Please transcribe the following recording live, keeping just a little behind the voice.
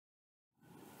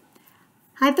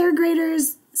Hi, third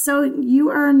graders. So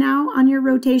you are now on your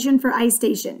rotation for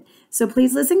IStation. So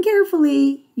please listen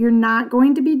carefully. You're not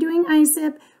going to be doing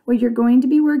ISIP. What you're going to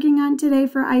be working on today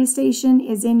for IStation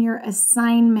is in your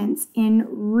assignments in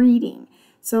reading.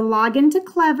 So log into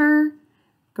Clever,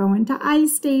 go into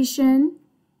IStation,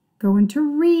 go into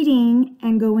reading,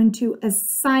 and go into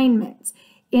assignments.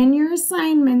 In your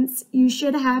assignments, you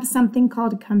should have something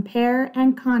called compare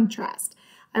and contrast.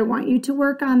 I want you to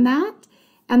work on that.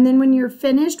 And then when you're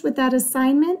finished with that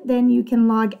assignment, then you can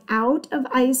log out of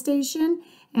IStation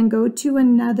and go to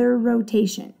another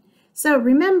rotation. So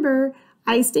remember,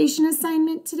 IStation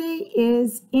assignment today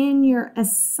is in your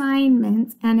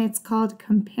assignments, and it's called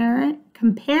compare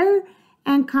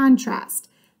and contrast.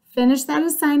 Finish that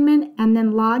assignment and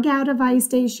then log out of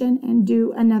IStation and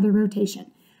do another rotation.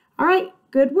 All right,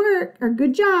 good work or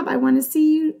good job. I want to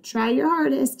see you try your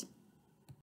hardest.